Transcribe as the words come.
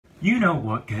You know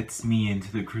what gets me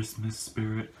into the Christmas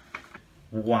spirit?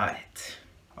 What?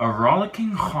 A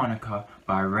Rollicking Hanukkah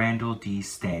by Randall D.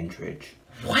 Standridge.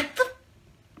 What the?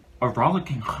 A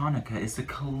Rollicking Hanukkah is a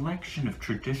collection of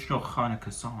traditional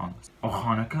Hanukkah songs. O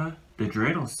Hanukkah, the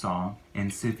dreidel song, and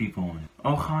Sivivon.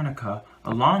 O Hanukkah,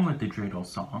 along with the dreidel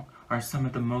song, are some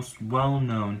of the most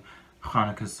well-known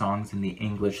Hanukkah songs in the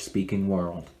English-speaking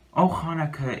world. O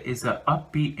Hanukkah is an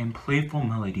upbeat and playful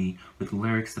melody with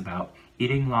lyrics about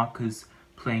eating latkes,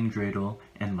 playing dreidel,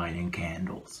 and lighting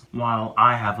candles. While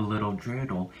I Have a Little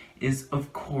Dreidel is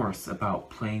of course about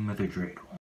playing with a dreidel.